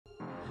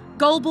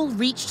Goalball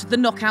reached the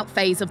knockout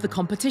phase of the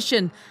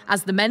competition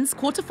as the men's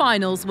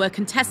quarterfinals were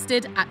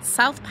contested at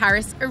South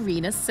Paris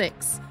Arena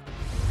 6.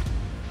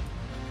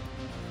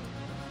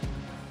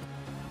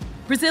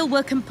 Brazil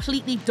were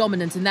completely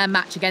dominant in their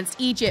match against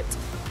Egypt.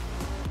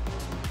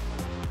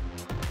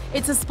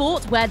 It's a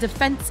sport where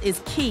defence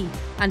is key,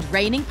 and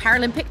reigning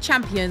Paralympic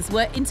champions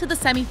were into the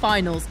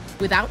semi-finals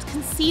without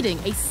conceding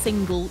a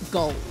single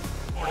goal.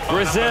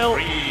 Brazil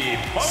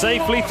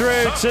safely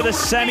through to the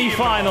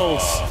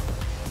semi-finals.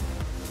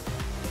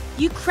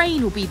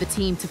 Ukraine will be the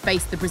team to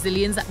face the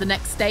Brazilians at the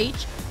next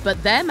stage,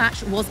 but their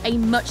match was a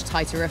much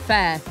tighter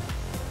affair.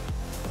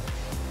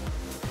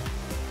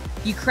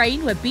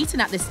 Ukraine were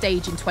beaten at this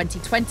stage in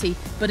 2020,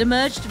 but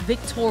emerged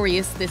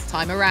victorious this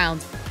time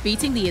around,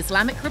 beating the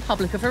Islamic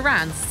Republic of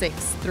Iran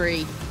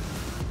 6-3.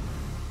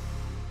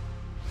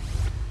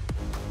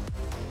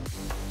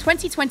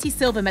 2020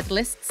 silver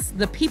medalists,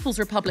 the People's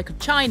Republic of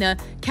China,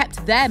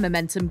 kept their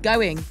momentum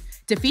going,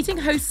 defeating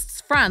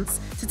hosts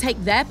France to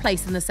take their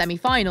place in the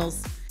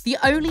semi-finals, the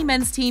only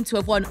men's team to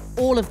have won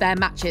all of their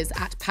matches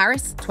at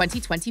Paris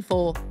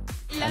 2024.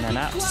 And an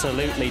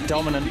absolutely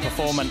dominant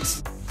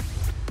performance.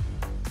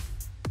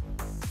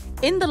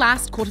 In the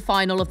last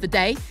quarterfinal of the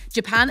day,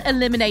 Japan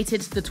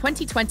eliminated the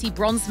 2020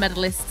 bronze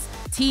medalists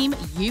Team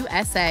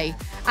USA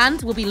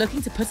and will be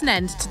looking to put an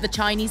end to the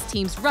Chinese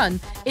team's run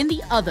in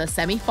the other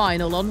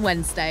semi-final on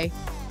Wednesday.